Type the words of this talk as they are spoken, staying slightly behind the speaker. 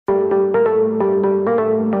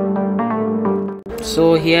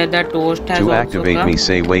So here the toast has To also activate come. me,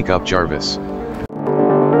 say wake up Jarvis.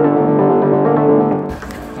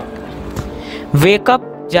 Wake up,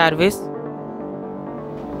 Jarvis.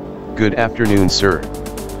 Good afternoon, sir.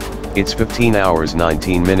 It's 15 hours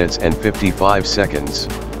 19 minutes and 55 seconds.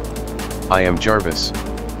 I am Jarvis.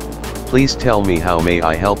 Please tell me how may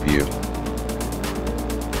I help you?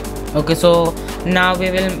 Okay, so now we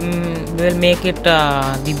will make it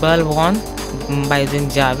the bulb on by using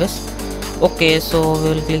Jarvis. Okay, so we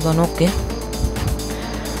will click on OK.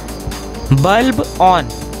 Bulb on.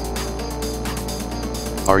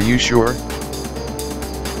 Are you sure?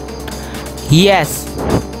 Yes.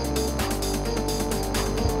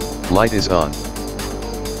 Light is on.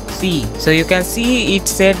 See, so you can see it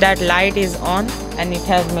said that light is on and it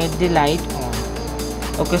has made the light on.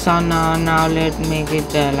 Okay, so now let's make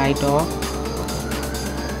it light off.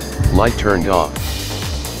 Light turned off.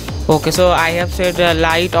 Okay, so I have said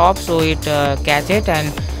light off, so it catch it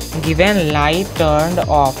and given light turned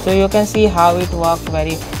off. So you can see how it worked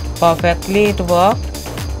very perfectly. It worked,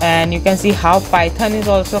 and you can see how Python is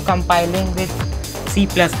also compiling with C++.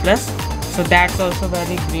 So that's also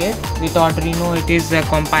very great. With Arduino it is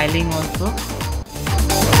compiling also.